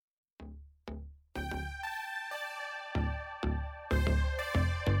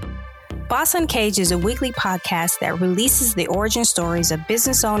Boss Uncaged is a weekly podcast that releases the origin stories of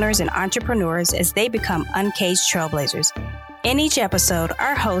business owners and entrepreneurs as they become uncaged trailblazers. In each episode,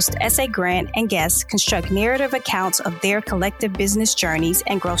 our host, S.A. Grant, and guests construct narrative accounts of their collective business journeys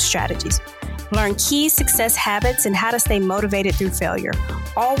and growth strategies. Learn key success habits and how to stay motivated through failure,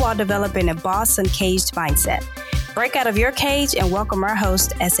 all while developing a Boss Uncaged mindset. Break out of your cage and welcome our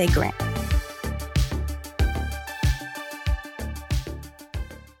host, S.A. Grant.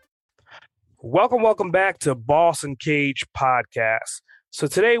 Welcome back to Boss Uncaged podcast. So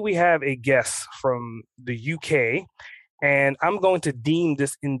today we have a guest from the UK, and I'm going to deem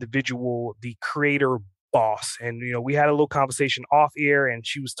this individual the creator boss. And, we had a little conversation off air, and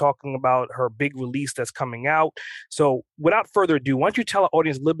she was talking about her big release that's coming out. So without further ado, why don't you tell our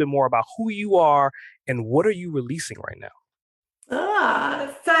audience a little bit more about who you are and what are you releasing right now?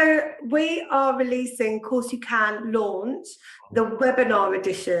 So we are releasing Course You Can Launch, the webinar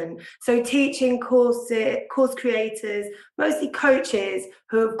edition. So teaching course creators, mostly coaches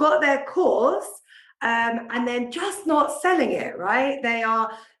who have got their course and then just not selling it, right? They are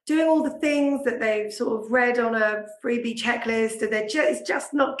doing all the things that they've sort of read on a freebie checklist, and it's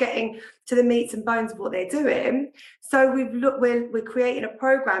just not getting to the meats and bones of what they're doing. So we're creating a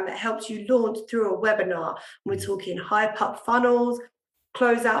program that helps you launch through a webinar. We're talking hype up funnels,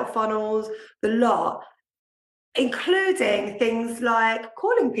 close out funnels, the lot, including things like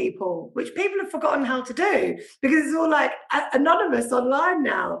calling people, which people have forgotten how to do because it's all like anonymous online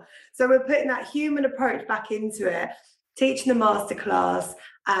now. So we're putting that human approach back into it, teaching the masterclass,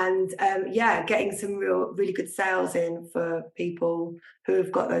 and getting some really good sales in for people who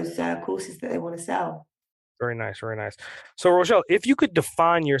have got those courses that they want to sell. Very nice, very nice. So Rochelle, if you could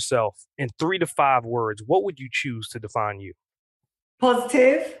define yourself in 3 to 5 words, what would you choose to define you?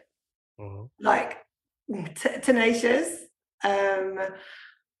 Positive, like tenacious.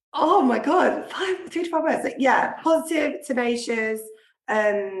 Oh my God, 3 to 5 words. Yeah, positive, tenacious,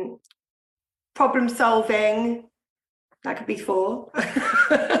 problem solving. That could be 4.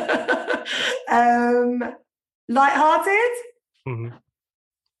 Lighthearted.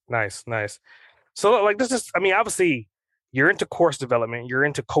 Nice. So obviously you're into course development, you're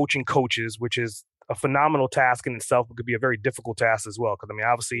into coaching coaches, which is a phenomenal task in itself. It could be a very difficult task as well. Because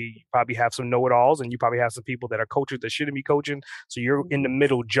obviously you probably have some know-it-alls and you probably have some people that are coaches that shouldn't be coaching. So you're in the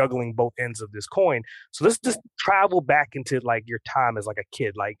middle juggling both ends of this coin. So let's just travel back into like your time as like a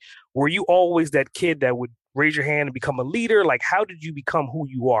kid. Like, were you always that kid that would raise your hand and become a leader? Like, how did you become who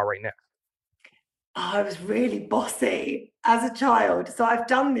you are right now? I was really bossy as a child. So I've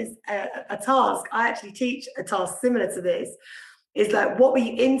done this, a task. I actually teach a task similar to this. It's like, what were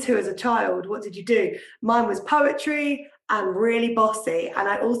you into as a child? What did you do? Mine was poetry and really bossy. And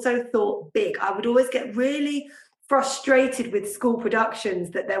I also thought big. I would always get really frustrated with school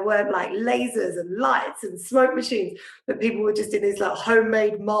productions that there weren't like lasers and lights and smoke machines, that people were just in these like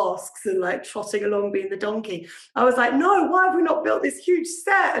homemade masks and like trotting along being the donkey. I was like, no, why have we not built this huge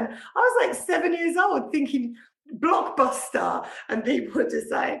set? And I was like 7 years old thinking blockbuster, and people were just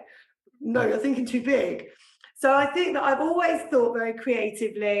like, no, you're thinking too big. So I think that I've always thought very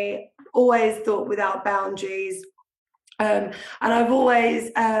creatively, always thought without boundaries. And I've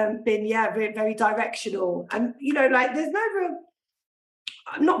always been, very, very directional. And, there's no real,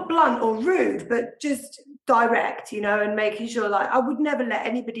 not blunt or rude, but just direct, and making sure, like, I would never let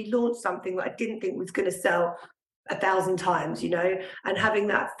anybody launch something that I didn't think was going to sell 1,000 times, and having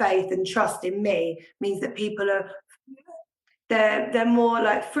that faith and trust in me means that people are, they're more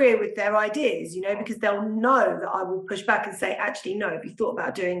like freer with their ideas, because they'll know that I will push back and say, actually, no, if you thought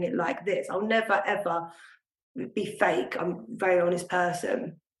about doing it like this, I'll never, ever be fake. I'm a very honest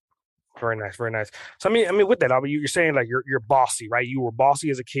person. Very nice. So with that, you're saying like you're bossy, right? You were bossy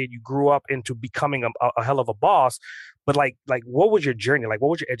as a kid. You grew up into becoming a hell of a boss. But like what was your journey? Like, what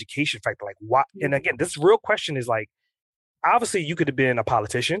was your education factor? Like, what? And again, this real question is like, obviously you could have been a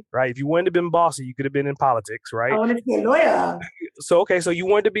politician, right? If you wanted to have been bossy, you could have been in politics, right? I wanted to be a lawyer. So you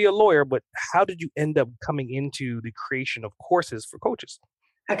wanted to be a lawyer, but how did you end up coming into the creation of courses for coaches?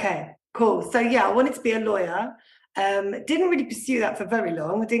 Okay, cool. So I wanted to be a lawyer. Didn't really pursue that for very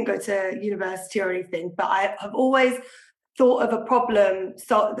long. I didn't go to university or anything, but I have always thought of a problem,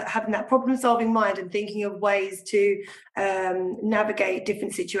 having that problem-solving mind and thinking of ways to navigate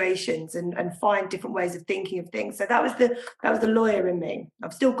different situations and find different ways of thinking of things. So that was the lawyer in me.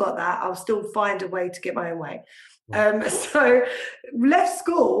 I've still got that. I'll still find a way to get my own way. So left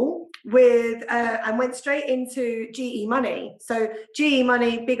school with and went straight into GE Money. So GE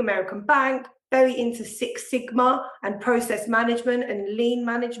Money, big American bank, very into Six Sigma and process management and lean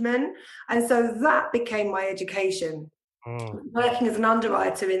management. And so that became my education. working as an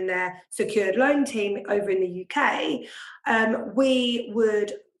underwriter in their secured loan team over in the UK, we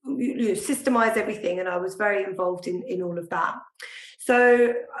would systemize everything, and I was very involved in all of that.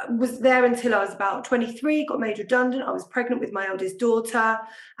 So I was there until I was about 23, got made redundant. I was pregnant with my eldest daughter,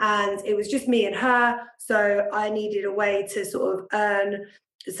 and it was just me and her. So I needed a way to sort of earn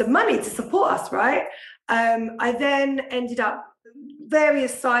some money to support us, right? I then ended up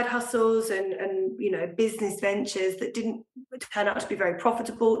various side hustles and business ventures that didn't turn out to be very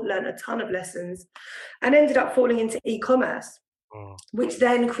profitable, learned a ton of lessons, and ended up falling into e-commerce. Which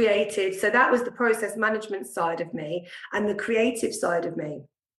then created, so that was the process management side of me and the creative side of me.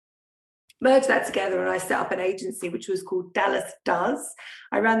 Merged that together and I set up an agency which was called Dallas Does.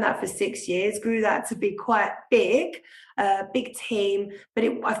 I ran that for 6 years, grew that to be quite big team, but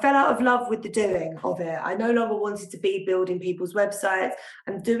I fell out of love with the doing of it. I no longer wanted to be building people's websites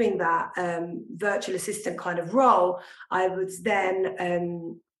and doing that virtual assistant kind of role. I was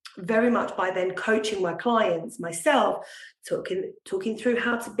then very much by then coaching my clients myself, talking through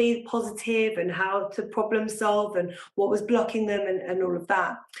how to be positive and how to problem solve and what was blocking them and all of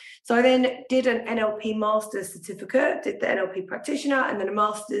that. So I then did an NLP master's certificate, did the NLP practitioner, and then a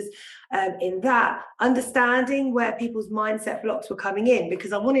master's in that, understanding where people's mindset blocks were coming in,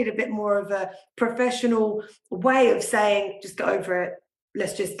 because I wanted a bit more of a professional way of saying, just get over it,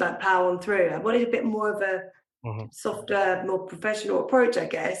 let's just plow on through. I wanted a bit more of a softer, more professional approach, I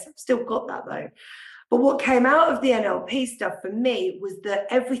guess. I've still got that though. But what came out of the NLP stuff for me was that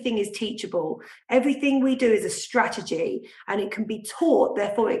everything is teachable. Everything we do is a strategy and it can be taught,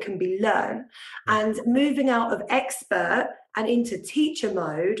 therefore it can be learned. And moving out of expert and into teacher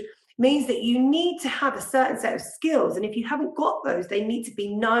mode means that you need to have a certain set of skills. And if you haven't got those, they need to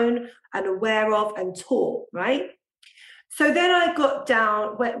be known and aware of and taught, right? So then I got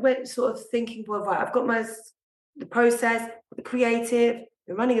down, went sort of thinking, well, right, I've got the process, the creative,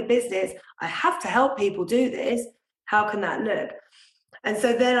 the running a business. I have to help people do this. How can that look? And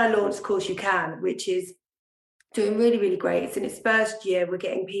so then I launched Course You Can, which is doing really, really great. It's in its first year. We're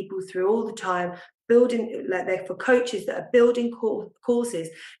getting people through all the time, building, they're for coaches that are building courses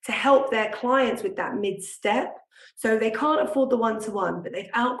to help their clients with that mid-step. So they can't afford the one-to-one, but they've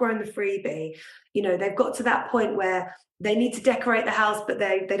outgrown the freebie. They've got to that point where they need to decorate the house, but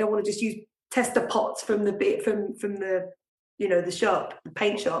they don't want to just use tester pots from the the shop, the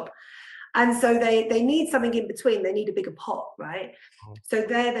paint shop. And so they need something in between. They need a bigger pot, right? So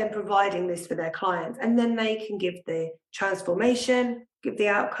they're then providing this for their clients, and then they can give the transformation, give the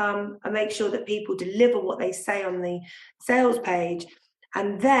outcome, and make sure that people deliver what they say on the sales page,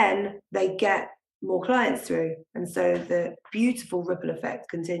 and then they get more clients through. And so the beautiful ripple effect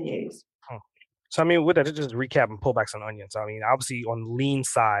continues. So, I mean, with that, just recap and pull back some onions. I mean, obviously on lean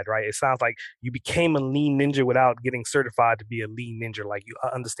side, right, it sounds like you became a lean ninja without getting certified to be a lean ninja. Like, you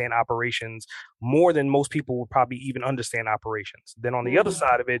understand operations more than most people would probably even understand operations. Then on the other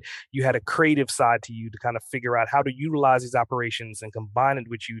side of it, you had a creative side to you to kind of figure out how to utilize these operations and combine it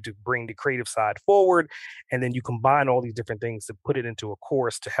with you to bring the creative side forward. And then you combine all these different things to put it into a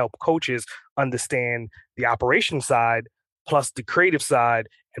course to help coaches understand the operation side plus the creative side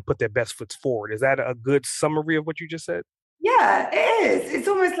and put their best foot forward. Is that a good summary of what you just said? Yeah, it is. It's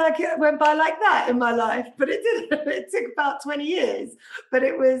almost like it went by like that in my life, but it didn't. It took about 20 years, but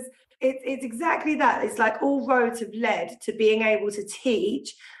it's exactly that. It's like all roads have led to being able to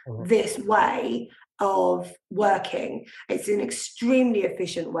teach this way of working. It's an extremely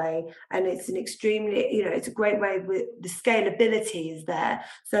efficient way, and it's an extremely, it's a great way with the scalability is there.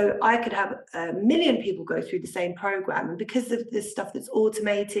 So I could have 1 million people go through the same program, and because of this stuff that's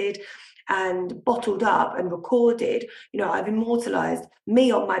automated and bottled up and recorded, I've immortalized me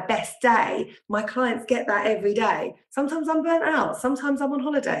on my best day. My clients get that every day. Sometimes I'm burnt out. Sometimes I'm on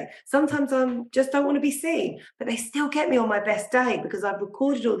holiday. Sometimes I'm just don't want to be seen, but they still get me on my best day because I've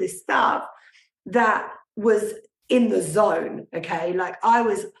recorded all this stuff that was in the zone. Okay. Like I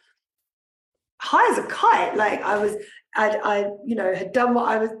was high as a kite. Like I had done what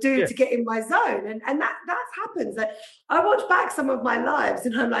I was doing to get in my zone. And that happens. Like I watch back some of my lives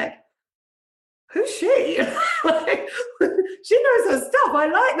and I'm like, who's she? Like, she knows her stuff. I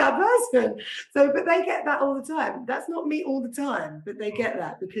like that person. So, but they get that all the time. That's not me all the time, but they get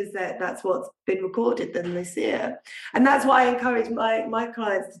that because that's what's been recorded, then they see it. And that's what I encourage my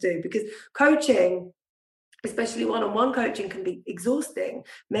clients to do, because coaching, especially one-on-one coaching, can be exhausting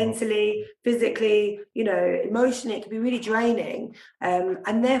mentally, physically, emotionally. It can be really draining.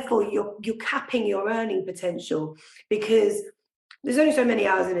 And therefore you're capping your earning potential because there's only so many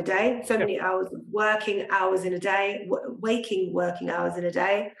hours in a day, so many hours of working hours in a day, waking working hours in a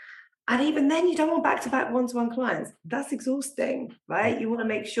day. And even then, you don't want back-to-back one-to-one clients. That's exhausting, right? You want to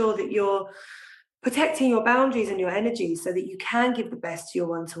make sure that you're protecting your boundaries and your energy so that you can give the best to your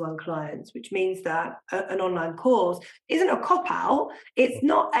one-to-one clients, which means that an online course isn't a cop-out. It's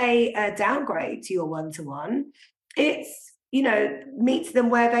not a downgrade to your one-to-one. It's, meets them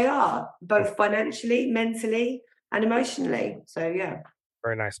where they are, both financially, mentally, and emotionally. So, yeah.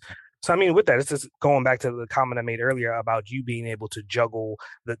 Very nice. So, I mean, with that, it's just going back to the comment I made earlier about you being able to juggle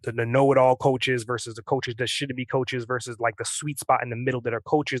the know-it-all coaches versus the coaches that shouldn't be coaches versus like the sweet spot in the middle that are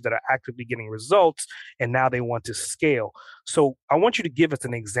coaches that are actively getting results and now they want to scale. So I want you to give us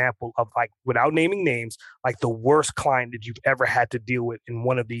an example of, like, without naming names, like the worst client that you've ever had to deal with in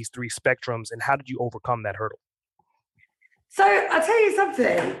one of these three spectrums, and how did you overcome that hurdle? So I'll tell you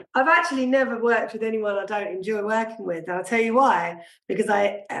something. I've actually never worked with anyone I don't enjoy working with. And I'll tell you why. Because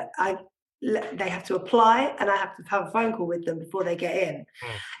they have to apply and I have to have a phone call with them before they get in.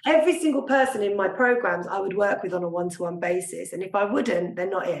 Every single person in my programs I would work with on a one-to-one basis. And if I wouldn't, they're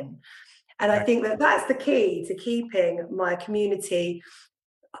not in. And I think that that's the key to keeping my community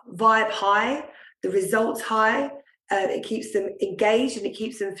vibe high, the results high. It keeps them engaged and it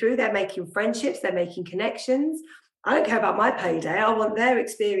keeps them through. They're making friendships, they're making connections. I don't care about my payday. I want their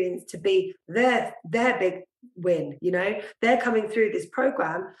experience to be their big win. They're coming through this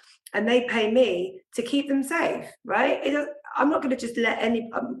program and they pay me to keep them safe, right? I'm not going to just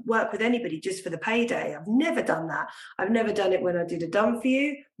work with anybody just for the payday. I've never done that. I've never done it when I did a done for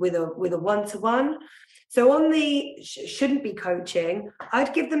you with a one-to-one. So on the shouldn't be coaching,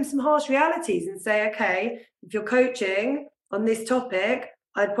 I'd give them some harsh realities and say, okay, if you're coaching on this topic,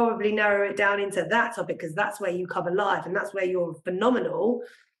 I'd probably narrow it down into that topic because that's where you come alive and that's where you're phenomenal.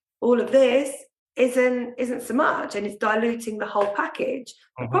 All of this isn't so much, and it's diluting the whole package.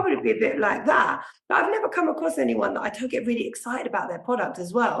 It'll probably be a bit like that. But I've never come across anyone that I don't get really excited about their product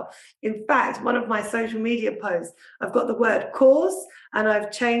as well. In fact, one of my social media posts, I've got the word course and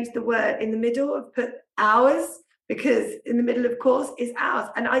I've changed the word in the middle. I've put hours because in the middle of course is hours.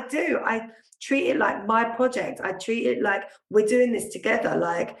 And I treat it like my project. I treat it like we're doing this together,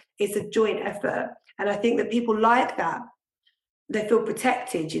 like it's a joint effort. And I think that people like that. They feel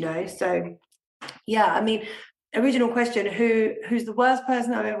protected, So, yeah, I mean, original question, who's the worst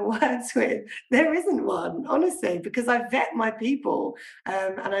person I've ever worked with? There isn't one, honestly, because I vet my people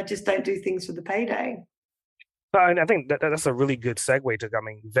and I just don't do things for the payday. And I think that's a really good segue to,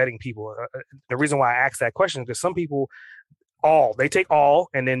 vetting people. The reason why I asked that question is because some people, they take all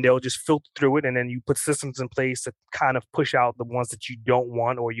and then they'll just filter through it, and then you put systems in place to kind of push out the ones that you don't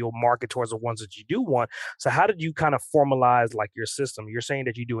want, or you'll market towards the ones that you do want. So how did you kind of formalize like your system? You're saying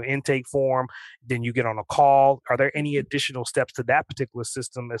that you do an intake form, then you get on a call. Are there any additional steps to that particular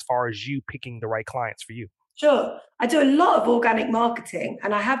system as far as you picking the right clients for you? Sure. I do a lot of organic marketing,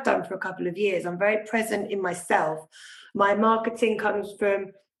 and I have done for a couple of years. I'm very present in myself. My marketing comes from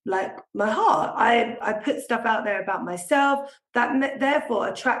like my heart. I put stuff out there about myself that therefore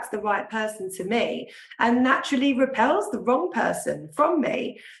attracts the right person to me and naturally repels the wrong person from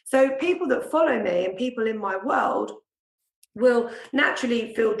me. So people that follow me and people in my world will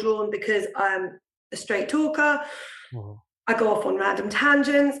naturally feel drawn because I'm a straight talker. I go off on random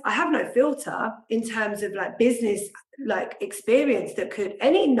tangents. I have no filter in terms of like business, like experience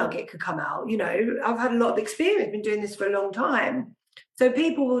any nugget could come out. I've had a lot of experience, been doing this for a long time. So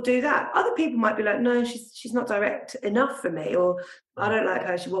people will do that. Other people might be like, no, she's not direct enough for me, or I don't like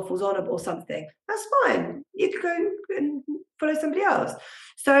her, she waffles on or something. That's fine. You could go and follow somebody else.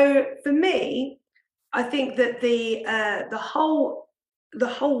 So for me, I think that the whole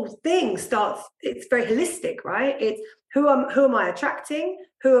thing starts, it's very holistic, right? It's who am I attracting?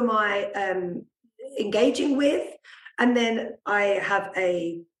 Who am I engaging with? And then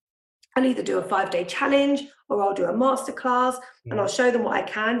I'll either do a 5-day challenge or I'll do a masterclass and I'll show them what I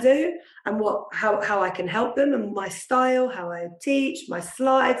can do and how I can help them and my style, how I teach, my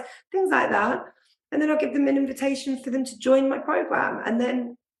slides, things like that. And then I'll give them an invitation for them to join my program and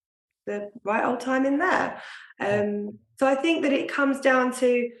then the right old time in there. So I think that it comes down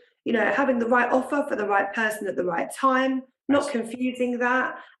to, having the right offer for the right person at the right time, not confusing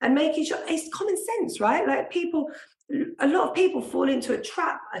that and making sure it's common sense, right? Like a lot of people fall into a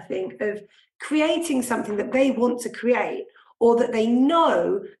trap, I think, of creating something that they want to create or that they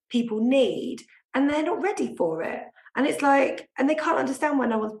know people need and they're not ready for it. And it's like, and they can't understand why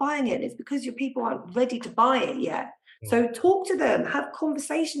no one's buying it. It's because your people aren't ready to buy it yet. So talk to them, have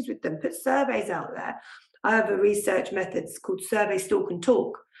conversations with them, put surveys out there. I have a research method called survey, stalk and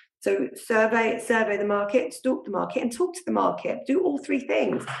talk. So survey the market, stalk the market and talk to the market. Do all three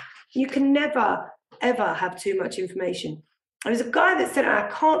things. You can never, ever have too much information. There was a guy that said, I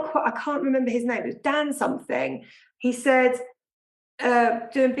can't remember his name. It was Dan something. He said,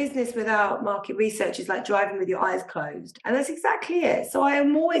 doing business without market research is like driving with your eyes closed. And that's exactly it. So I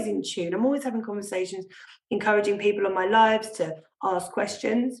am always in tune. I'm always having conversations, encouraging people on my lives to ask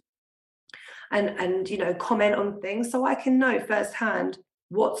questions and comment on things so I can know firsthand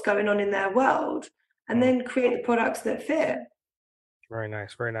what's going on in their world and then create the products that fit. Very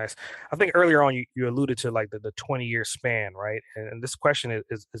nice. Very nice. I think earlier on you alluded to like the 20-year span, right? And this question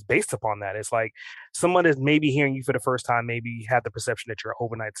is based upon that. It's like someone is maybe hearing you for the first time, maybe have the perception that you're an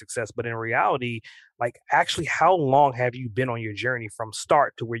overnight success, but in reality, like actually how long have you been on your journey from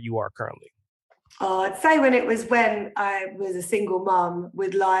start to where you are currently? I'd say when I was a single mum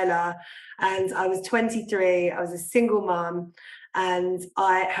with Lila and I was 23, I was a single mum and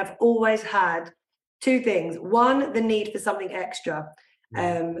I have always had two things. One, the need for something extra.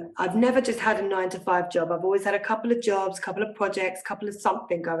 I've never just had a 9-to-5 job. I've always had a couple of jobs, couple of projects, couple of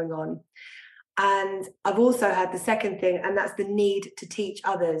something going on. And I've also had the second thing, and that's the need to teach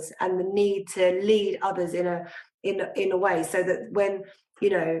others and the need to lead others in a way so that when,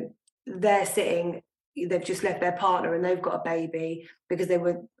 they're sitting, they've just left their partner and they've got a baby because they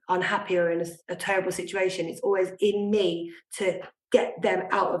were unhappy or in a terrible situation. It's always in me to get them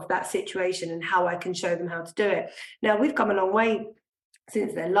out of that situation and how I can show them how to do it. Now, we've come a long way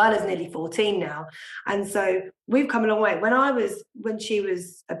since then. Lila's nearly 14 now. And so we've come a long way. When she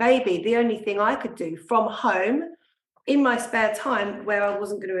was a baby, the only thing I could do from home in my spare time where I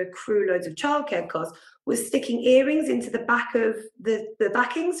wasn't going to accrue loads of childcare costs was sticking earrings into the back of the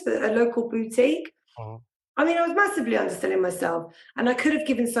backings for a local boutique. Uh-huh. I mean, I was massively underselling myself and I could have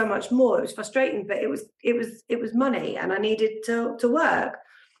given so much more. It was frustrating, but it was money and I needed to work.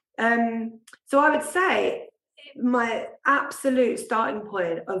 So I would say my absolute starting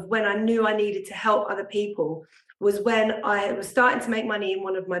point of when I knew I needed to help other people was when I was starting to make money in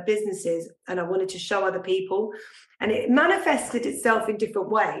one of my businesses and I wanted to show other people. And it manifested itself in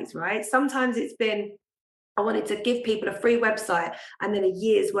different ways, right? Sometimes it's been, I wanted to give people a free website and then a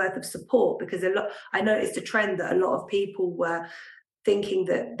year's worth of support because I noticed a trend that a lot of people were thinking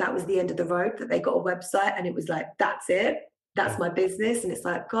that was the end of the road, that they got a website and it was like, that's it. That's my business. And it's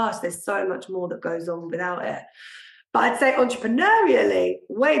like, gosh, there's so much more that goes on without it. But I'd say entrepreneurially,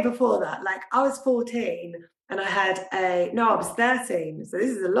 way before that, like I was 14 and I was 13. So this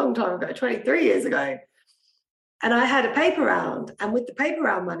is a long time ago, 23 years ago. And I had a paper round. And with the paper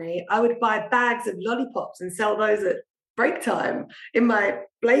round money, I would buy bags of lollipops and sell those at break time in my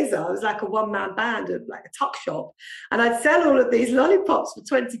blazer. I was like a one-man band of like a tuck shop. And I'd sell all of these lollipops for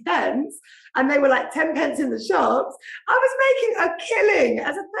 20 pence. And they were like 10 pence in the shops. I was making a killing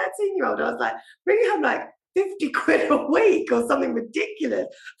as a 13-year-old. I was like bringing home like 50 quid a week or something ridiculous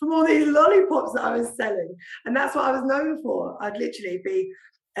from all these lollipops that I was selling. And that's what I was known for. I'd literally be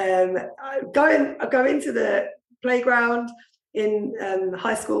go into the playground in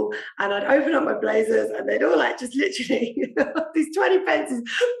high school and I'd open up my blazers and they'd all like just literally these 20 pences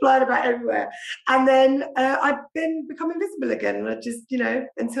flying about everywhere. And then I'd then become invisible again and I just,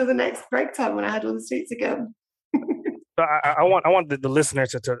 until the next break time when I had all the sweets again. So I want the listener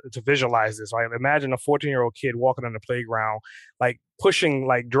to visualize this. Right? Imagine a 14-year-old kid walking on the playground, like pushing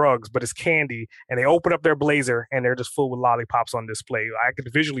like drugs, but it's candy, and they open up their blazer and they're just full with lollipops on display. I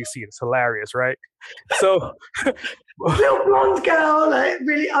could visually see it. It's hilarious, right? So, little blonde girl, like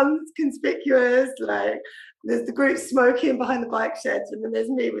really inconspicuous. Like there's the group smoking behind the bike sheds, and then there's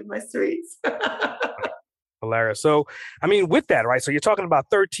me with my sweets. Hilarious. So, I mean, with that, right? So you're talking about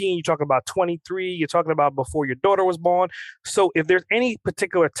 13, you're talking about 23, you're talking about before your daughter was born. So if there's any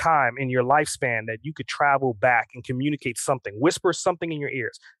particular time in your lifespan that you could travel back and communicate something, whisper something in your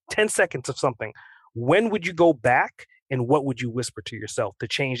ears, 10 seconds of something, when would you go back and what would you whisper to yourself to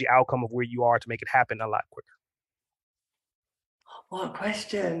change the outcome of where you are to make it happen a lot quicker? What a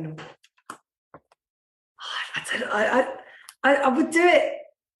question. I would do it.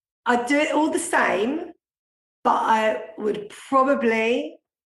 I'd do it all the same. But I would probably,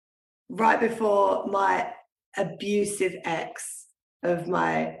 right before my abusive ex of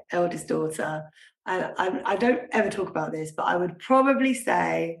my eldest daughter, and I don't ever talk about this, but I would probably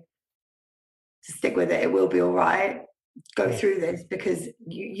say to stick with it. It will be all right. Go through this because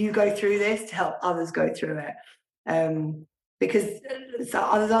you go through this to help others go through it. Because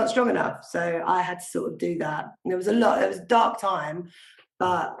others aren't strong enough. So I had to sort of do that. And it was a dark time.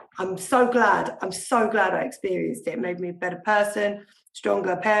 But I'm so glad I experienced it. It made me a better person,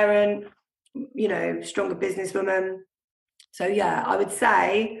 stronger parent, stronger businesswoman. So yeah, I would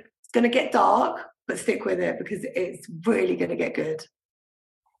say it's going to get dark, but stick with it because it's really going to get good.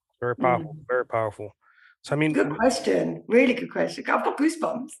 Very powerful, very powerful. So, I mean, good question. Really good question. I've got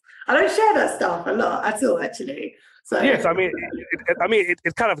goosebumps. I don't share that stuff a lot at all, actually. So yes, I mean,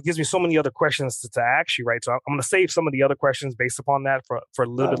 it kind of gives me so many other questions to ask you, right? So I'm going to save some of the other questions based upon that for a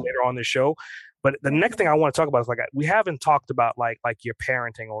little bit later on the show. But the next thing I want to talk about is like we haven't talked about like your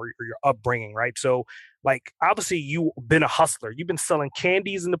parenting or your upbringing, right? So like obviously you've been a hustler. You've been selling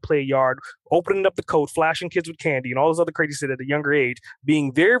candies in the play yard, opening up the coat, flashing kids with candy, and all this other crazy shit at a younger age.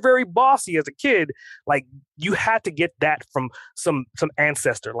 Being very very bossy as a kid, like you had to get that from some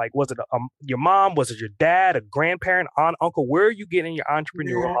ancestor. Like was it your mom? Was it your dad? A grandparent? Aunt? Uncle? Where are you getting your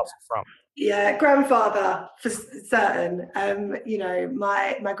entrepreneurial hustle from? Yeah, grandfather for certain. You know,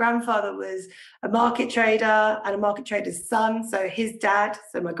 my grandfather was a market trader and a market trader's son. So his dad,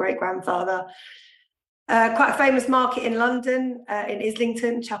 so my great grandfather, quite a famous market in London, in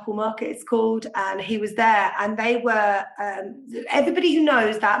Islington, Chapel Market it's called, and he was there. And they were everybody who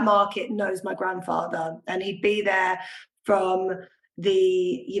knows that market knows my grandfather, and he'd be there from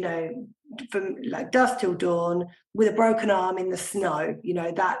from like dusk till dawn with a broken arm in the snow,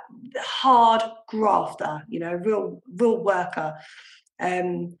 that hard grafter, real worker.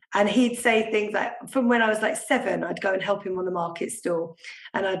 And he'd say things like, from when I was like 7, I'd go and help him on the market stall,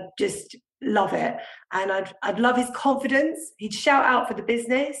 and I'd just love it. And I'd love his confidence. He'd shout out for the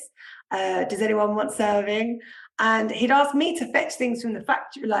business, does anyone want serving? And he'd ask me to fetch things from the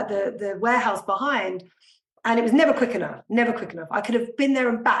factory, like the warehouse behind. And it was never quick enough. I could have been there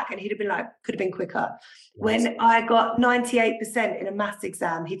and back, and he'd have been like, could have been quicker. When I got 98% in a maths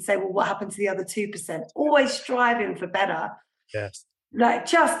exam, he'd say, well, what happened to the other 2%? Always striving for better. Yes. Like,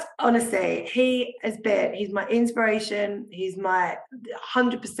 just honestly, he's my inspiration. He's my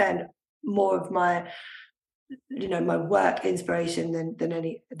 100% more of my, my work inspiration than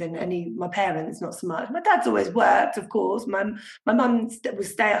any my parents, not so much. My dad's always worked, of course. My mum would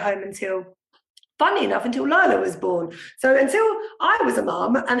stay at home until Lila was born. So until I was a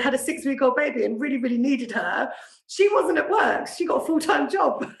mum and had a 6-week-old baby and really, really needed her, she wasn't at work. She got a full-time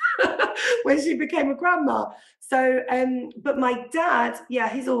job when she became a grandma. So, but my dad,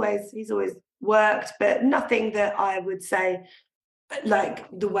 he's always worked, but nothing that I would say like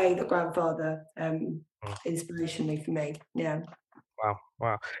the way that grandfather inspirationally for me. Yeah.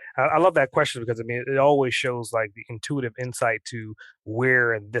 Wow. I love that question because, I mean, it always shows like the intuitive insight to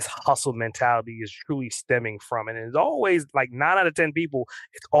where this hustle mentality is truly stemming from. And it's always like 9 out of 10 people,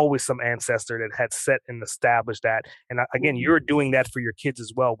 it's always some ancestor that had set and established that. And again, you're doing that for your kids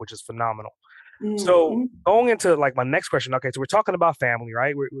as well, which is phenomenal. So going into like my next question. Okay, so we're talking about family,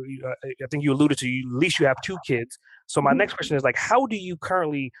 right? I think you alluded to, at least you have 2 kids. So my next question is like, how do you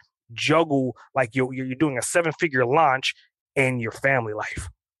currently juggle, like you're doing a 7-figure launch and your family life?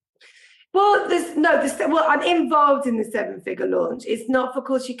 Well, I'm involved in the 7-figure launch. It's not for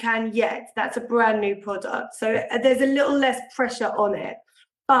Course You Can yet. That's a brand new product. So there's a little less pressure on it.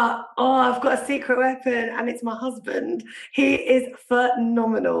 But, I've got a secret weapon, and it's my husband. He is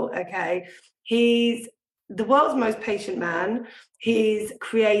phenomenal, okay? He's the world's most patient man. He's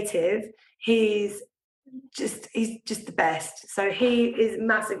creative. He's just the best. So he is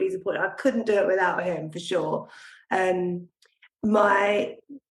massively supportive. I couldn't do it without him, for sure.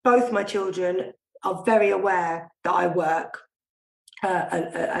 Both my children are very aware that I work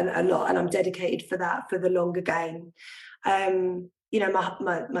a lot, and I'm dedicated for the longer game.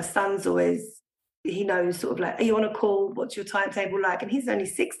 My son's always, he knows sort of like, are you on a call? What's your timetable like? And he's only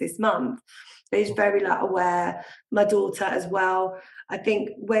 6 this month. So he's very aware. My daughter as well. I think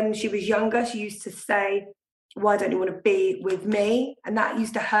when she was younger, she used to say, why don't you want to be with me? And that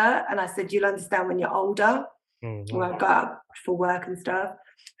used to hurt. And I said, you'll understand when you're older. Mm-hmm. When I go out for work and stuff.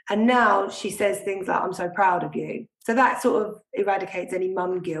 And now she says things like, I'm so proud of you. So that sort of eradicates any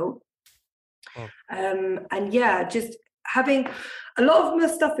mum guilt. And just having a lot of my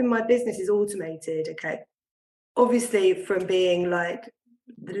stuff in my business is automated. Okay. Obviously, from being like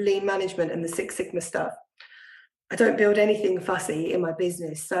the lean management and the Six Sigma stuff, I don't build anything fussy in my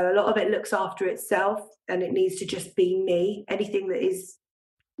business. So a lot of it looks after itself, and it needs to just be me. Anything that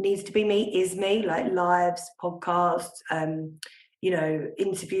needs to be me is me, like lives, podcasts,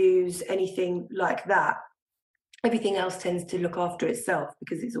 interviews, anything like that. Everything else tends to look after itself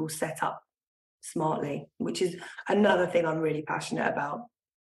because it's all set up smartly, which is another thing I'm really passionate about.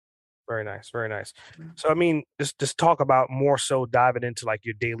 Very nice. Very nice. So, I mean, just talk about more so diving into like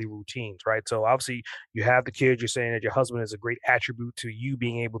your daily routines, right? So obviously you have the kids, you're saying that your husband is a great attribute to you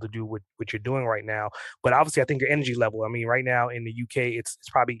being able to do what you're doing right now. But obviously I think your energy level, I mean, right now in the UK, it's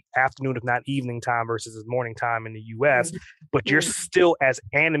probably afternoon, if not evening time versus morning time in the US, but you're still as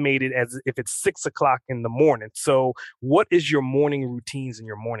animated as if it's 6 o'clock in the morning. So what is your morning routines and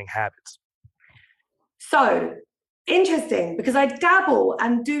your morning habits? So interesting, because I dabble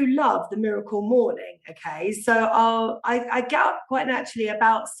and do love the miracle morning. Okay, so I get up quite naturally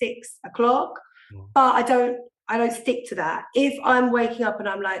about 6 o'clock, but I don't stick to that. If I'm waking up and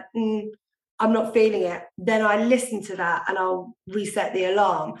I'm like, I'm not feeling it, then I listen to that and I'll reset the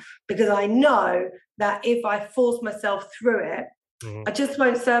alarm, because I know that if I force myself through it, I just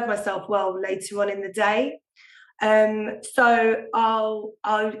won't serve myself well later on in the day. So I'll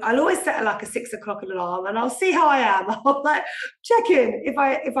always set like a 6 o'clock alarm, and I'll see how I am. I'll like check in if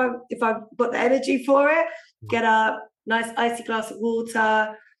I've got the energy for it. Get up, nice icy glass of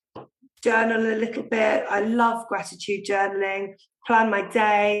water, journal a little bit. I love gratitude journaling. Plan my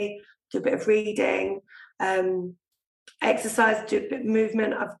day, do a bit of reading, exercise, do a bit of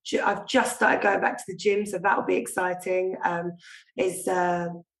movement. I've just started going back to the gym, so that'll be exciting.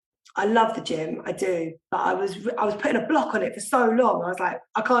 I love the gym, I do, but I was putting a block on it for so long. I was like,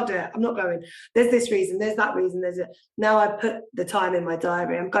 I can't do it. I'm not going. There's this reason, there's that reason, now I put the time in my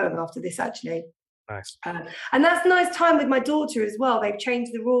diary. I'm going after this actually. Nice. And that's nice time with my daughter as well. They've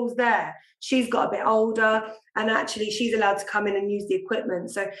changed the rules there. She's got a bit older, and actually she's allowed to come in and use the equipment.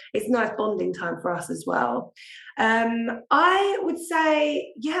 So it's nice bonding time for us as well. I would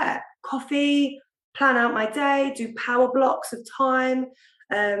say, coffee, plan out my day, do power blocks of time.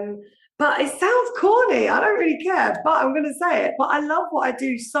 But it sounds corny. I don't really care, but I'm going to say it. But I love what I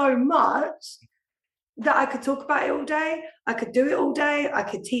do so much that I could talk about it all day. I could do it all day. I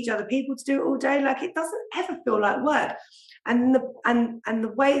could teach other people to do it all day. Like, it doesn't ever feel like work. And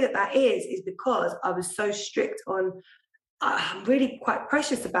the way that is because I was so strict on. I'm really quite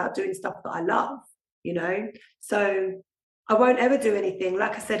precious about doing stuff that I love. So I won't ever do anything.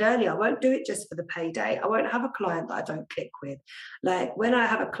 Like I said earlier, I won't do it just for the payday. I won't have a client that I don't click with. Like, when I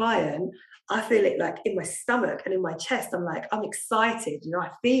have a client, I feel it like in my stomach and in my chest. I'm like, I'm excited, I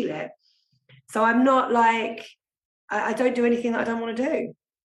feel it. So I'm not like, I don't do anything that I don't want to do.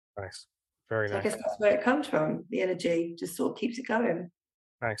 Nice. Very nice. I guess that's where it comes from. The energy just sort of keeps it going.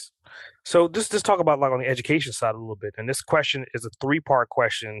 Nice. So just talk about like on the education side a little bit. And this question is a 3-part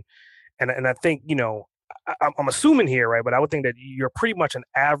question. And I think, I'm assuming here, right? But I would think that you're pretty much an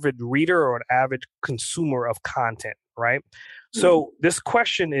avid reader or an avid consumer of content, right? So this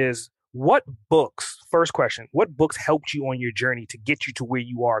question is, first question, what books helped you on your journey to get you to where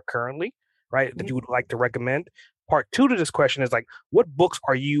you are currently, right? That you would like to recommend? Part 2 to this question is like, what books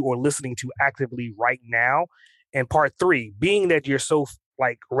are you or listening to actively right now? And part 3, being that you're so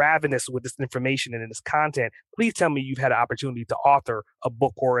like ravenous with this information and this content, please tell me you've had an opportunity to author a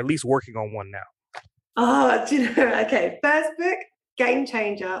book or at least working on one now. Oh, do you know? Okay, first book, game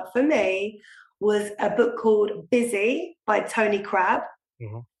changer for me, was a book called Busy by Tony Crabb.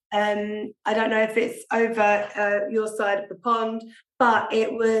 I don't know if it's over your side of the pond, but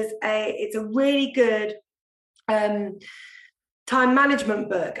it's a really good time management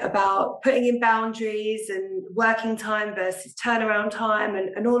book about putting in boundaries and working time versus turnaround time,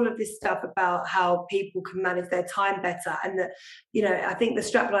 and all of this stuff about how people can manage their time better. And that, I think the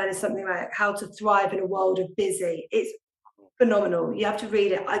strapline is something like how to thrive in a world of busy. It's phenomenal. You have to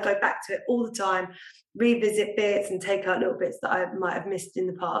read it. I go back to it all the time, revisit bits and take out little bits that I might have missed in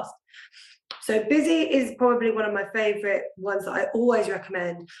the past. So Busy is probably one of my favorite ones that I always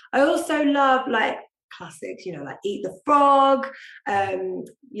recommend. I also love like classics, like Eat the Frog, and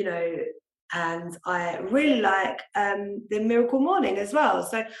I really like The Miracle Morning as well.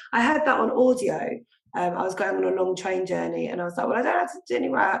 So I had that on audio. I was going on a long train journey, and I was like, well, I don't have to do any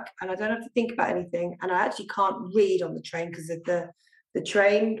work and I don't have to think about anything, and I actually can't read on the train because of the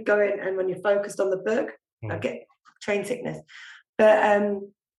train going, and when you're focused on the book, I get train sickness. But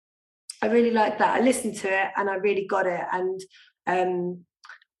I really like that. I listened to it and I really got it. And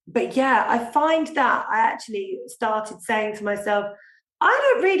but yeah, I find that I actually started saying to myself,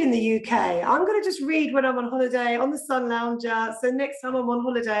 I don't read in the UK. I'm going to just read when I'm on holiday on the Sun Lounger. So next time I'm on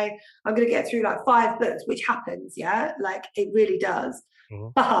holiday, I'm going to get through like 5 books, which happens, yeah? Like, it really does.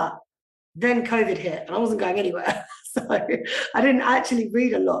 But then COVID hit and I wasn't going anywhere. So I didn't actually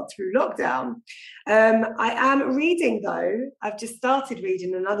read a lot through lockdown. I am reading, though. I've just started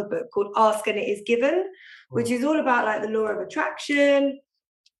reading another book called Ask and It Is Given, which is all about like the law of attraction,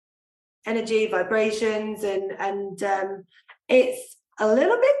 energy, vibrations, and it's a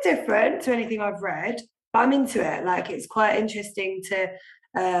little bit different to anything I've read, but I'm into it. Like, it's quite interesting to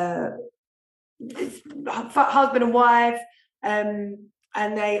it's husband and wife, and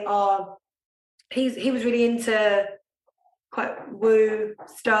they are. He was really into quite woo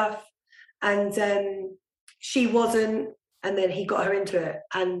stuff, and she wasn't, and then he got her into it,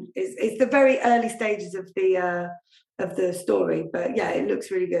 and it's the very early stages of the story. But yeah, it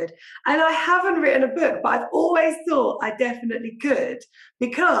looks really good. And I haven't written a book, but I've always thought I definitely could,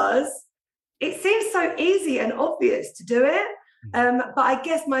 because it seems so easy and obvious to do it. But I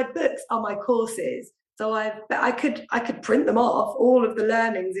guess my books are my courses. So I could print them off, all of the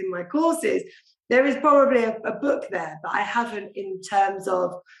learnings in my courses. There is probably a book there, but I haven't in terms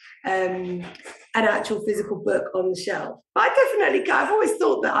of an actual physical book on the shelf. But I've always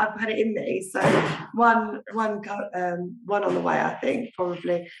thought that I've had it in me. So one on the way, I think,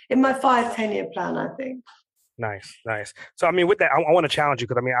 probably in my 5-10 year plan, I think. Nice. So, I mean, with that, I want to challenge you,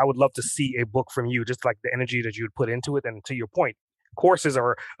 because I mean, I would love to see a book from you, just like the energy that you would put into it. And to your point, courses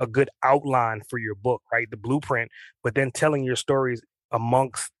are a good outline for your book, right? The blueprint, but then telling your stories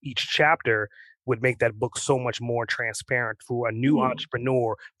amongst each chapter would make that book so much more transparent for a new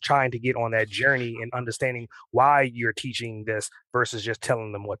entrepreneur trying to get on that journey and understanding why you're teaching this versus just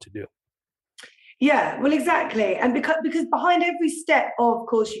telling them what to do. Yeah, well, exactly. And because behind every step of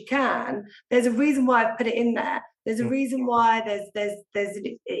Course You Can, there's a reason why I've put it in there. There's a reason why there's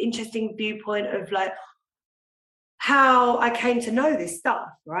an interesting viewpoint of like how I came to know this stuff,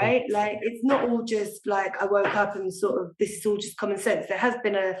 right? Like, it's not all just like I woke up and sort of, this is all just common sense. There has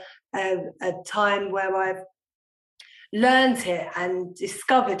been a time where I've learned it and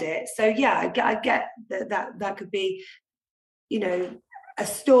discovered it. So yeah, I get that could be, you know, a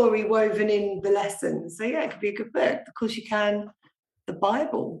story woven in the lessons. So yeah, it could be a good book. The Course You Can, the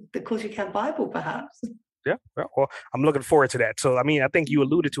Course You Can Bible, perhaps. Yeah, well, I'm looking forward to that. So, I mean, I think you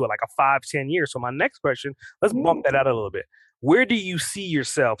alluded to it, like a 5-10 years. So my next question, let's bump that out a little bit. Where do you see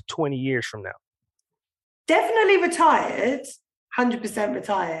yourself 20 years from now? Definitely retired, 100%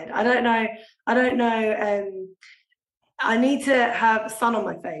 retired. I don't know. I need to have sun on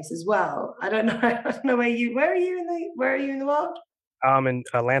my face as well. I don't know where are you in the world? I'm in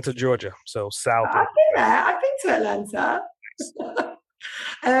Atlanta, Georgia. So south. I've been there. I've been to Atlanta.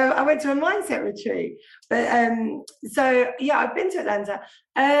 I went to a mindset retreat, but so yeah, I've been to Atlanta.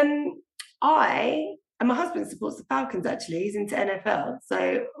 My husband supports the Falcons. Actually, he's into NFL,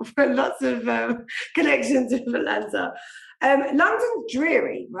 so lots of connections with Atlanta. London's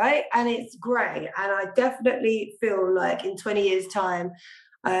dreary, right? And it's grey, and I definitely feel like in 20 years' time,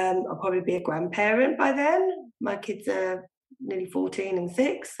 I'll probably be a grandparent by then. My kids are nearly 14 and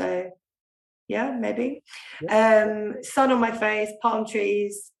 6, so yeah, maybe. Yeah. Sun on my face, palm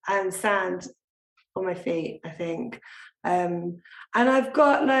trees, and sand on my feet, I think. And I've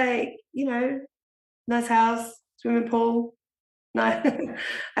got, like, you know, nice house, swimming pool. No,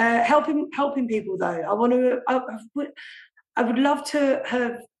 helping people though. I would love to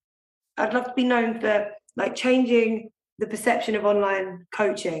have. I'd love to be known for like changing the perception of online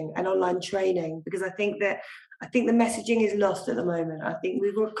coaching and online training, because I think the messaging is lost at the moment. I think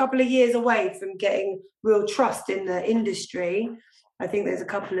we're a couple of years away from getting real trust in the industry. I think there's a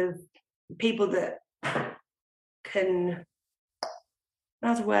couple of people that can,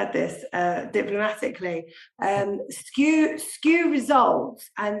 how to word this diplomatically, skew results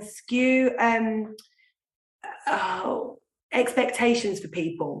and skew expectations for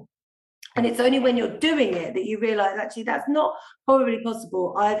people. And it's only when you're doing it that you realise actually that's not probably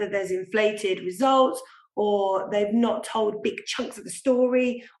possible. Either there's inflated results, or they've not told big chunks of the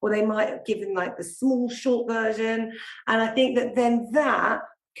story, or they might have given like the small short version. And I think that then that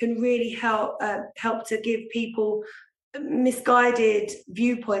can really help to give people misguided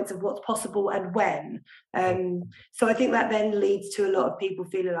viewpoints of what's possible and when. So I think that then leads to a lot of people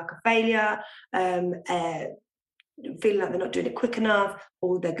feeling like a failure, feeling like they're not doing it quick enough,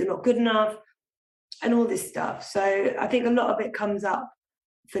 or they're not good enough, and all this stuff. So I think a lot of it comes up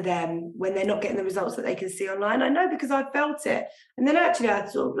for them when they're not getting the results that they can see online. I know, because I felt it. And then actually I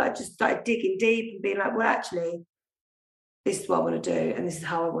sort of like just started digging deep and being like, well, actually, this is what I want to do, and this is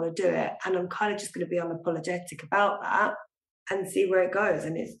how I want to do it. And I'm kind of just going to be unapologetic about that and see where it goes.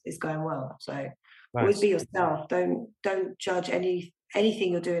 And it's going well. So nice. Always be yourself. Don't judge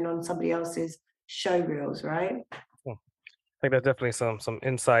anything you're doing on somebody else's show reels, right? I think that's definitely some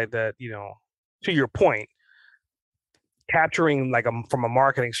insight that, you know, to your point, capturing like from a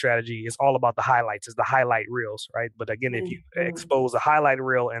marketing strategy is all about the highlights, is the highlight reels, right? But again, if you expose the highlight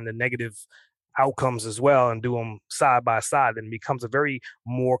reel and the negative outcomes as well and do them side by side, then it becomes a very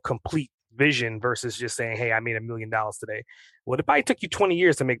more complete vision versus just saying, hey, I made $1 million today. Well, it probably took you 20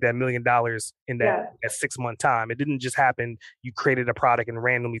 years to make that $1 million in that 6-month time. It didn't just happen. You created a product and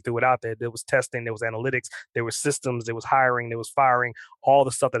randomly threw it out there. There was testing, there was analytics, there was systems, there was hiring, there was firing, all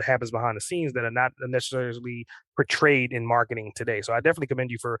the stuff that happens behind the scenes that are not necessarily portrayed in marketing today. So I definitely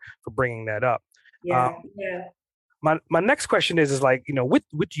commend you for bringing that up. My next question is like, with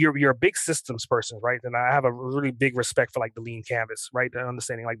you're a big systems person, right? And I have a really big respect for like the lean canvas, right?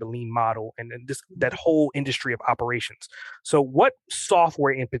 Understanding like the lean model and this that whole industry of operations. So what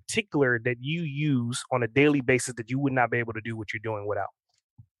software in particular that you use on a daily basis that you would not be able to do what you're doing without?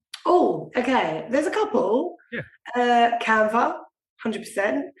 Oh, okay. There's a couple. Yeah. Canva,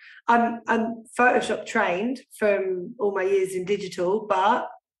 100%. I'm Photoshop trained from all my years in digital, but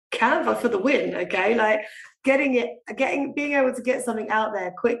Canva for the win. Okay, like being able to get something out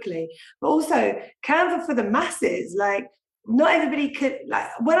there quickly, but also Canva for the masses. Like not everybody could. Like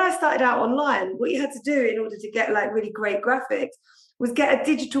when I started out online, what you had to do in order to get like really great graphics was get a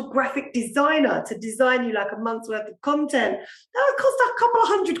digital graphic designer to design you like a month's worth of content. That would cost a couple of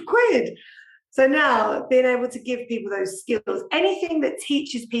 £100. So now being able to give people those skills, anything that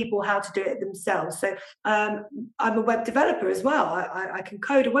teaches people how to do it themselves. So I'm a web developer as well. I can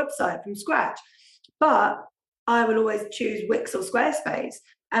code a website from scratch, but I will always choose Wix or Squarespace.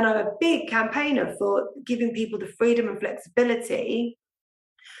 And I'm a big campaigner for giving people the freedom and flexibility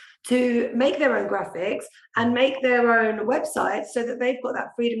to make their own graphics and make their own websites so that they've got that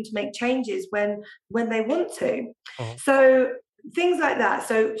freedom to make changes when they want to. So things like that.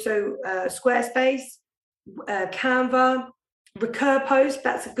 So Squarespace, Canva, Recurpost,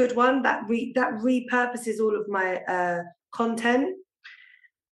 that's a good one. That repurposes all of my content.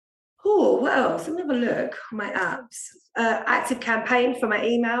 Oh, what else? Let me have a look. My apps. Active Campaign for my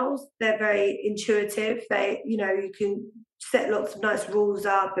emails. They're very intuitive. They, you can set lots of nice rules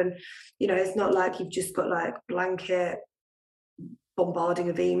up, and it's not like you've just got like blanket bombarding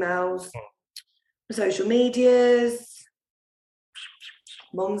of emails. Social medias,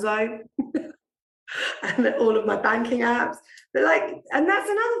 Monzo, and all of my banking apps. But and that's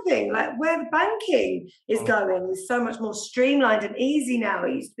another thing, like where the banking is going is so much more streamlined and easy now.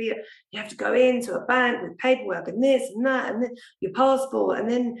 It used to be you have to go into a bank with paperwork and this and that and then your passport, and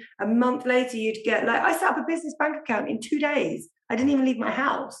then a month later you'd get I set up a business bank account in 2 days. I didn't even leave my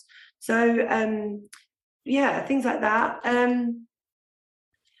house. So things like that.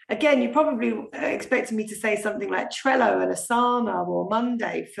 Again, you're probably expecting me to say something like Trello and Asana or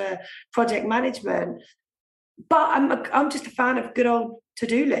Monday for project management. But I'm just a fan of good old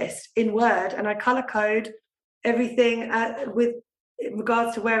to-do list in Word, and I color code everything with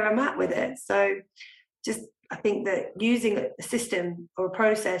regards to where I'm at with it. So I think that using a system or a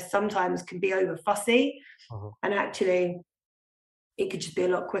process sometimes can be over fussy, and actually it could just be a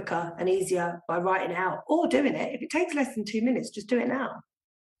lot quicker and easier by writing it out or doing it. If it takes less than 2 minutes, just do it now.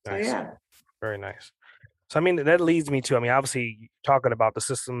 Nice. So, yeah. Very nice. So, that leads me to, obviously talking about the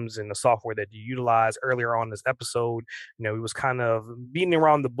systems and the software that you utilize earlier on this episode, it was kind of beating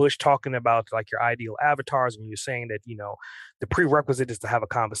around the bush talking about like your ideal avatars, and you're saying that, the prerequisite is to have a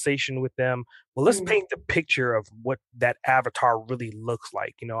conversation with them. Well, let's paint the picture of what that avatar really looks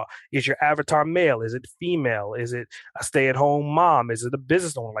like. Is your avatar male? Is it female? Is it a stay-at-home mom? Is it a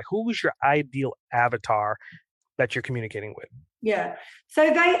business owner? Like, who is your ideal avatar that you're communicating with? Yeah. So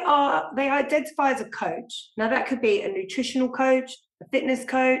they identify as a coach. Now that could be a nutritional coach, a fitness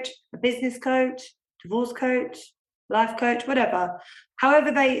coach, a business coach, divorce coach, life coach, whatever.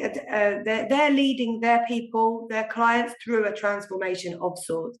 However, they're leading their people, their clients through a transformation of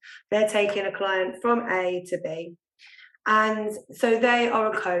sorts. They're taking a client from A to B. And so they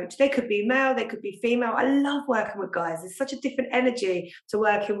are a coach. They could be male, they could be female. I love working with guys. There's such a different energy to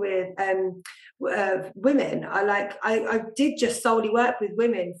working with women. I did just solely work with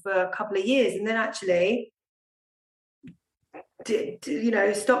women for a couple of years, and then actually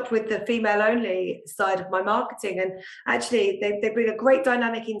stopped with the female only side of my marketing. And actually they bring a great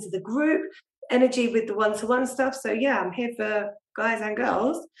dynamic into the group, energy with the one-to-one stuff. So yeah, I'm here for guys and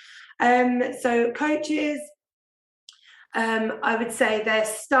girls. So coaches, I would say they're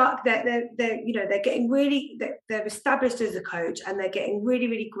getting really, they're established as a coach, and they're getting really,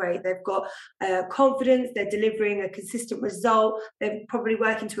 really great. They've got confidence. They're delivering a consistent result. They're probably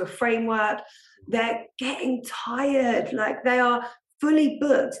working to a framework. They're getting tired. Like they are fully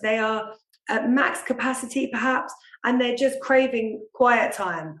booked. They are at max capacity perhaps, and they're just craving quiet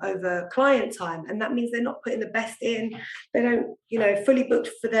time over client time. And that means they're not putting the best in. They don't, fully booked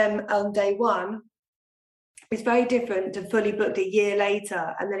for them on day one. It's very different to fully booked a year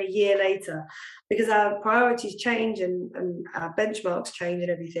later and then a year later, because our priorities change and our benchmarks change and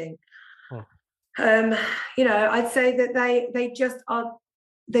everything. I'd say that they just are,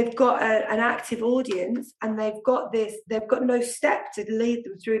 they've got an active audience, and they've got no step to lead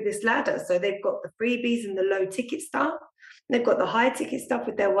them through this ladder. So they've got the freebies and the low ticket stuff. They've got the high ticket stuff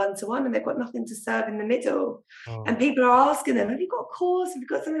with their one-to-one, and they've got nothing to serve in the middle. And people are asking them, have you got a course? Have you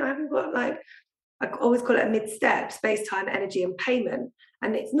got something? I haven't got I always call it a mid-step: space, time, energy, and payment.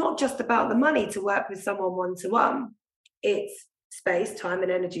 And it's not just about the money to work with someone one-to-one. It's space, time,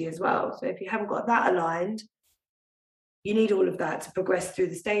 and energy as well. So if you haven't got that aligned, you need all of that to progress through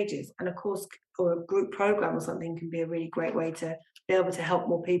the stages. And of course, or a group program or something can be a really great way to be able to help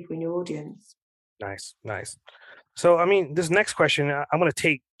more people in your audience. Nice, nice. So, I mean, this next question, I'm going to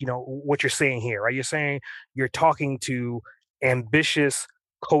take, what you're saying here, right? You're saying you're talking to ambitious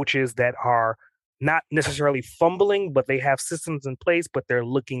coaches that are not necessarily fumbling, but they have systems in place, but they're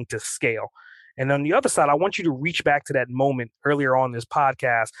looking to scale. And on the other side, I want you to reach back to that moment earlier on this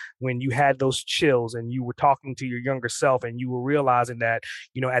podcast when you had those chills and you were talking to your younger self and you were realizing that,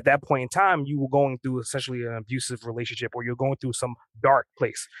 at that point in time, you were going through essentially an abusive relationship or you're going through some dark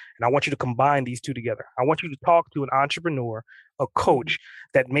place. And I want you to combine these two together. I want you to talk to an entrepreneur, a coach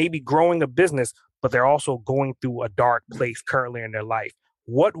that may be growing a business, but they're also going through a dark place currently in their life.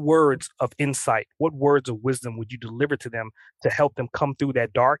 What words of insight, what words of wisdom would you deliver to them to help them come through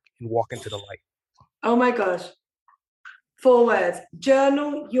that dark and walk into the light? Oh my gosh. 4 words.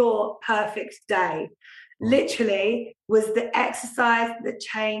 Journal your perfect day. Literally was the exercise that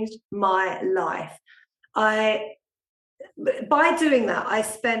changed my life. By doing that, I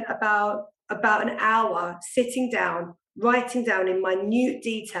spent about an hour sitting down, writing down in minute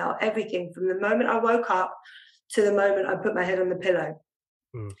detail everything from the moment I woke up to the moment I put my head on the pillow.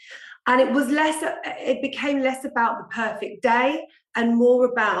 And it became less about the perfect day and more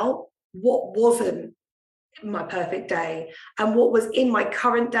about what wasn't my perfect day and what was in my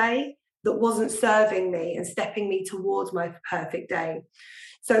current day that wasn't serving me and stepping me towards my perfect day.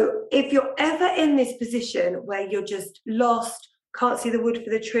 So if you're ever in this position where you're just lost, can't see the wood for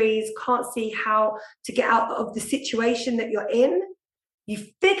the trees, can't see how to get out of the situation that you're in, you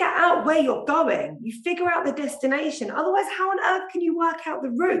figure out where you're going. You figure out the destination. Otherwise, how on earth can you work out the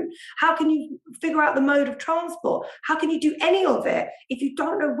route? How can you figure out the mode of transport? How can you do any of it if you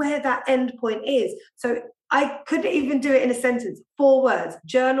don't know where that end point is? So I couldn't even do it in a sentence. 4 words: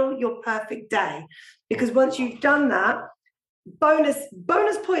 journal your perfect day. Because once you've done that, bonus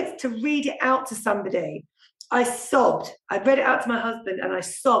points to read it out to somebody. I sobbed. I read it out to my husband and I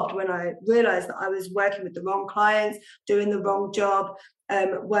sobbed when I realized that I was working with the wrong clients, doing the wrong job,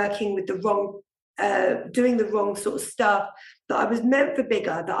 working with the wrong, doing the wrong sort of stuff, that I was meant for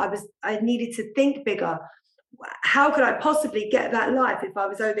bigger, that I needed to think bigger. How could I possibly get that life if I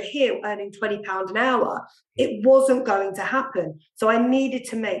was over here earning £20 an hour? It wasn't going to happen. So I needed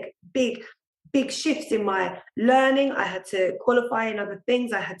to make big shifts in my learning. I had to qualify in other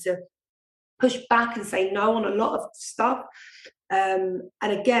things. I had to push back and say no on a lot of stuff. And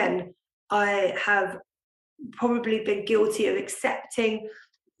again, I have probably been guilty of accepting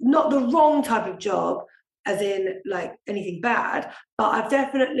not the wrong type of job, as in like anything bad, but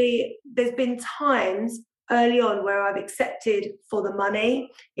there's been times early on where I've accepted for the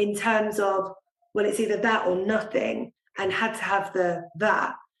money in terms of, well, it's either that or nothing, and had to have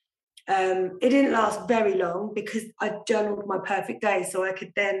that. It didn't last very long because I journaled my perfect day, so I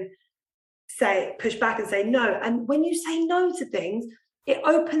could then push back and say no. And when you say no to things, it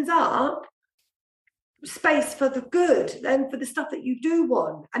opens up space for the good and for the stuff that you do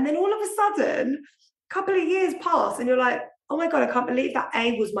want. And then all of a sudden, a couple of years pass and you're like, oh my God, I can't believe that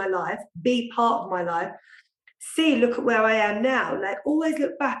A was my life, B part of my life, C, look at where I am now. Like, always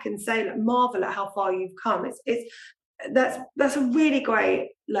look back and say, like, marvel at how far you've come. That's a really great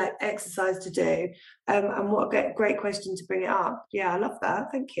exercise to do. And what a great question to bring it up. Yeah, I love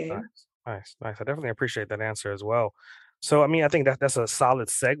that. Thank you. Nice. I definitely appreciate that answer as well. So, I mean, I think that's a solid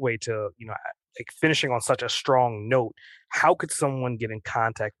segue to, finishing on such a strong note. How could someone get in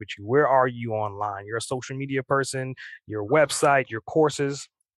contact with you? Where are you online? You're a social media person, your website, your courses?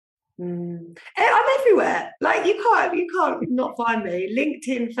 I'm everywhere. Like, you can't not find me.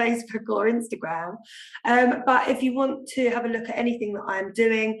 LinkedIn, Facebook, or Instagram. But if you want to have a look at anything that I'm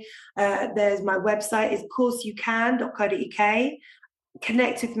doing, there's my website is courseyoucan.co.uk.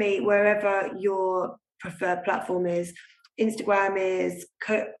 Connect with me wherever your preferred platform is. Instagram is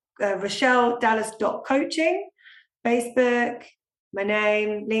RochelleDallas.coaching. Facebook, my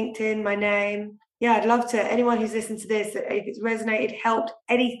name. LinkedIn, my name. Yeah, I'd love to. Anyone who's listened to this, if it's resonated, helped,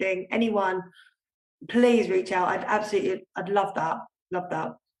 anything, anyone, please reach out. I'd love that. Love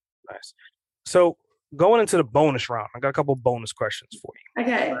that. Nice. So going into the bonus round, I got a couple bonus questions for you.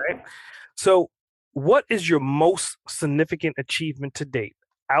 Okay. All right. So what is your most significant achievement to date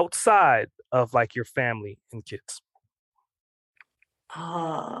outside of your family and kids?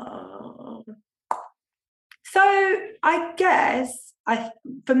 So I guess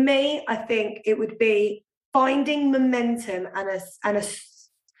for me, I think it would be finding momentum and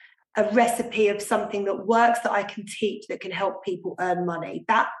a recipe of something that works that I can teach that can help people earn money.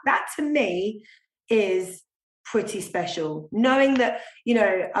 That to me is pretty special. Knowing that, you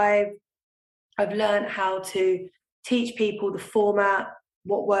know, I've learned how to teach people the format,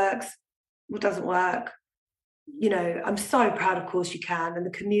 what works, what doesn't work. You know, I'm so proud of Course You Can and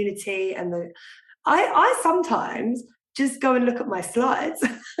the community and I sometimes just go and look at my slides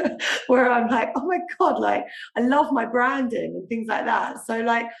where I'm like, oh my God, like I love my branding and things like that. So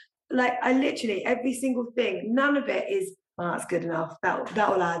like I literally, every single thing, none of it is, oh, that's good enough. That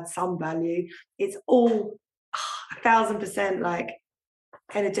will add some value. It's all 1,000% like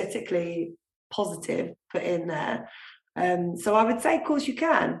energetically positive put in there. So I would say, of course you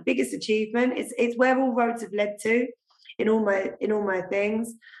can. Biggest achievement. It's where all roads have led to in all my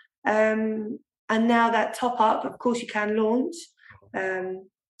things. And now that top up, of course you can launch.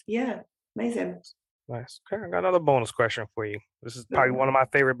 Yeah, amazing. Nice. Okay, I got another bonus question for you. This is probably one of my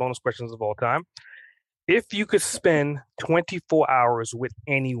favorite bonus questions of all time. If you could spend 24 hours with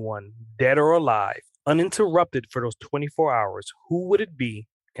anyone, dead or alive, uninterrupted for those 24 hours, who would it be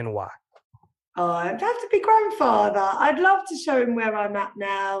and why? Oh, I'd have to be grandfather. I'd love to show him where I'm at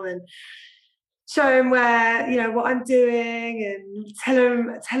now and show him where, you know, what I'm doing and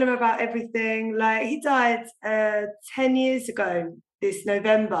tell him about everything. Like, he died 10 years ago this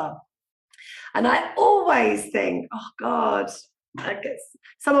November. And I always think, oh God, I guess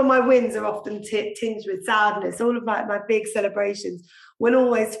some of my wins are often tinged with sadness. All of my big celebrations will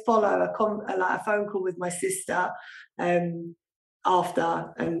always follow a phone call with my sister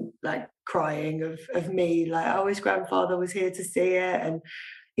after, and like crying of me, like, I wish grandfather was here to see it. And,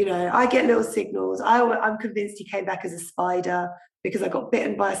 you know, I get little signals. I'm convinced he came back as a spider because I got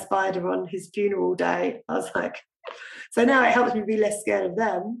bitten by a spider on his funeral day. I was like, so now it helps me be less scared of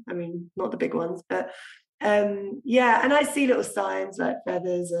them. I mean, not the big ones, but yeah. And I see little signs like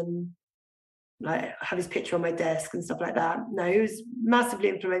feathers and like I have his picture on my desk and stuff like that. No, he was massively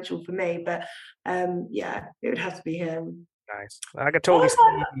influential for me, but yeah, it would have to be him. Nice. I could totally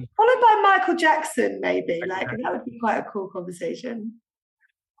followed by Michael Jackson, maybe. Like, that would be quite a cool conversation.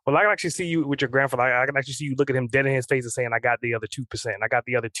 Well, I can actually see you with your grandfather. I can actually see you look at him dead in his face and saying, I got the other 2%. I got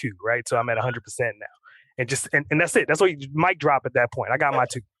the other 2, right? So I'm at 100% now. And just and that's it. That's what you mic drop at that point. I got my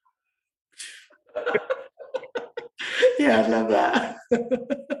 2. Yeah, I love that.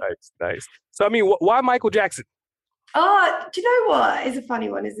 Nice. So, I mean, why Michael Jackson? Oh, do you know what? It's a funny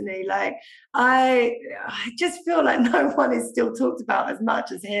one, isn't he? Like, I just feel like no one is still talked about as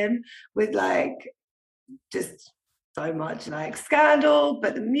much as him, with like just so much like scandal,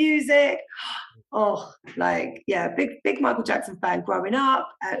 but the music. Oh, like, yeah, big Michael Jackson fan growing up.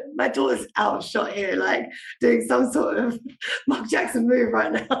 My daughter's out of shot here, like doing some sort of Michael Jackson move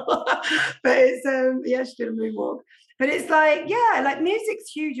right now. But it's yeah, she's doing a moonwalk. But it's like, yeah, like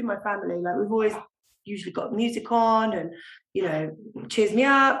music's huge in my family. Like, we've always usually got music on, and, you know, cheers me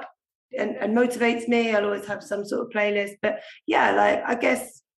up and motivates me. I'll always have some sort of playlist. But yeah, like, I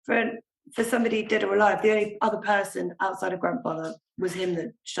guess for somebody dead or alive, the only other person outside of grandfather was him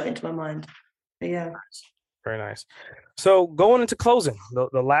that shot into my mind. But yeah. Very nice. So going into closing,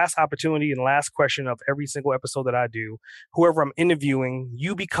 the last opportunity and last question of every single episode that I do, whoever I'm interviewing,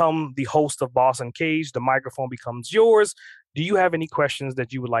 you become the host of Boss Uncaged. The microphone becomes yours. Do you have any questions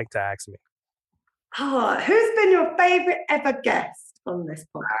that you would like to ask me? Who's been your favorite ever guest on this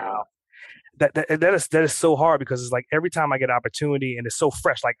podcast? Wow. That is so hard, because it's like every time I get an opportunity and it's so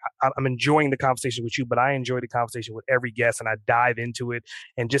fresh, like I'm enjoying the conversation with you, but I enjoy the conversation with every guest, and I dive into it,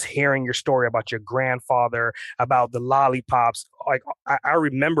 and just hearing your story about your grandfather, about the lollipops. Like, I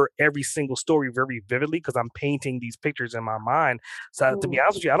remember every single story very vividly because I'm painting these pictures in my mind. So to be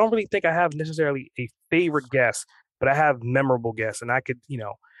honest with you, I don't really think I have necessarily a favorite guest, but I have memorable guests, and I could, you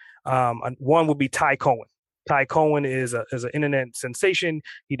know, one would be Ty Cohen. Ty Cohen is an internet sensation.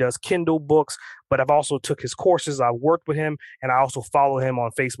 He does Kindle books, but I've also took his courses. I worked with him, and I also follow him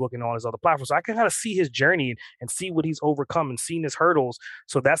on Facebook and on his other platforms. So I can kind of see his journey and see what he's overcome and seen his hurdles.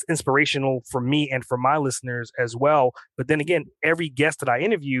 So that's inspirational for me and for my listeners as well. But then again, every guest that I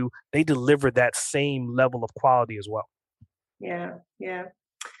interview, they deliver that same level of quality as well. Yeah.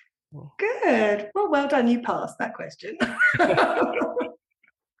 Good. Well done. You passed that question.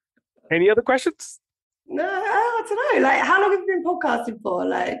 Any other questions? No, I don't know. Like, how long have you been podcasting for?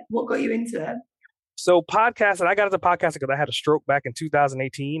 Like, what got you into it? So podcasting, I got into podcasting because I had a stroke back in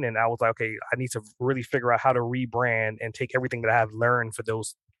 2018, and I was like, okay, I need to really figure out how to rebrand and take everything that I have learned for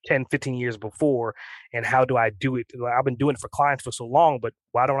those 10, 15 years before, and how do I do it? I've been doing it for clients for so long, but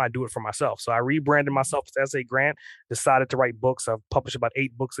why don't I do it for myself? So I rebranded myself as S.A. Grant, decided to write books. I've published about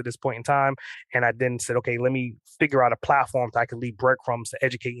 8 books at this point in time. And I then said, okay, let me figure out a platform that I can leave breadcrumbs to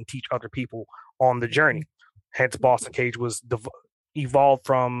educate and teach other people on the journey. Hence, Boston Cage was evolved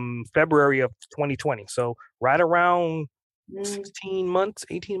from February of 2020. So right around 18 months,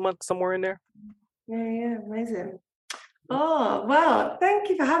 somewhere in there. Yeah, amazing. Oh, well, thank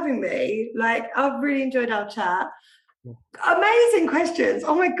you for having me. Like, I've really enjoyed our chat. Amazing questions.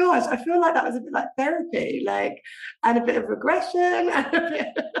 Oh my gosh, I feel like that was a bit like therapy, like, and a bit of regression. And a bit...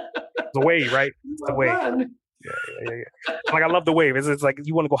 The wave, right? It's the wave. Yeah. Like, I love the wave. It's like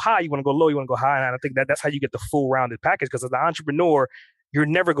you want to go high, you want to go low, you want to go high. And I think that's how you get the full rounded package, because as an entrepreneur, you're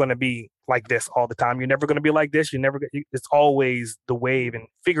never going to be like this all the time. You're never going to be like this. It's always the wave, and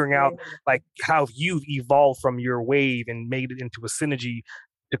figuring out like how you've evolved from your wave and made it into a synergy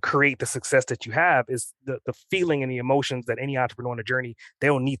to create the success that you have is the feeling and the emotions that any entrepreneur on a journey,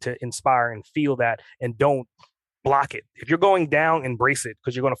 they'll need to inspire and feel that, and don't block it. If you're going down, embrace it,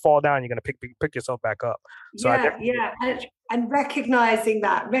 because you're going to fall down. You're going to pick yourself back up. So and recognizing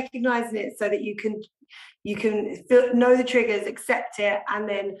it so that you can know the triggers, accept it, and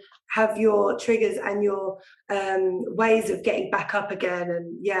then have your triggers and your ways of getting back up again.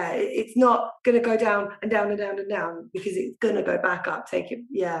 And it's not going to go down and down and down and down, because it's going to go back up. Take it.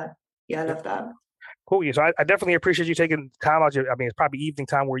 I love that. Cool. Yeah, so I definitely appreciate you taking time out. It's probably evening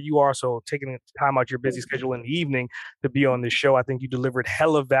time where you are, so taking time out your busy schedule in the evening to be on this show. I think you delivered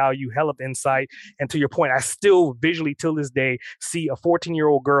hella value, hella insight. And to your point, I still visually till this day see a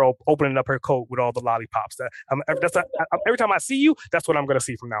 14-year-old girl opening up her coat with all the lollipops. Every time I see you, that's what I'm going to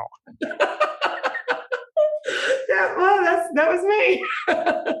see from now on. That was me.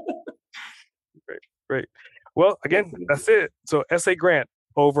 Great. Well, again, that's it. So S.A. Grant,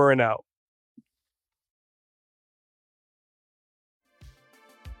 over and out.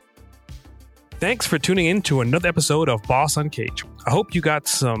 Thanks for tuning in to another episode of Boss Uncaged. I hope you got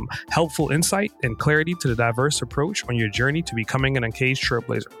some helpful insight and clarity to the diverse approach on your journey to becoming an uncaged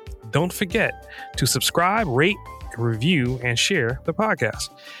trailblazer. Don't forget to subscribe, rate, review, and share the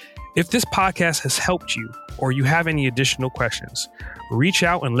podcast. If this podcast has helped you or you have any additional questions, reach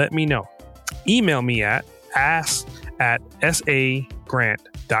out and let me know. Email me at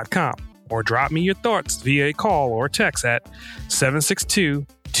ask@sagrant.com or drop me your thoughts via a call or text at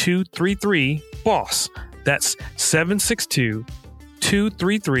 762-233-BOSS. That's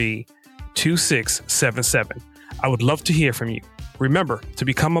 762-233-2677. I would love to hear from you. Remember, to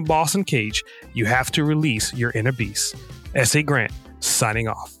become a boss in Cage, you have to release your inner beast. S.A. Grant, signing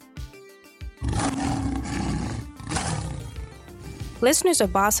off. Listeners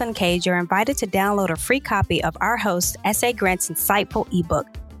of Boss Uncaged are invited to download a free copy of our host, S.A. Grant's insightful ebook,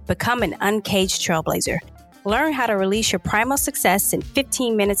 Become an Uncaged Trailblazer. Learn how to release your primal success in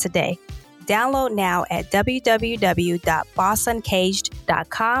 15 minutes a day. Download now at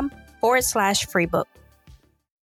www.bossuncaged.com/freebook.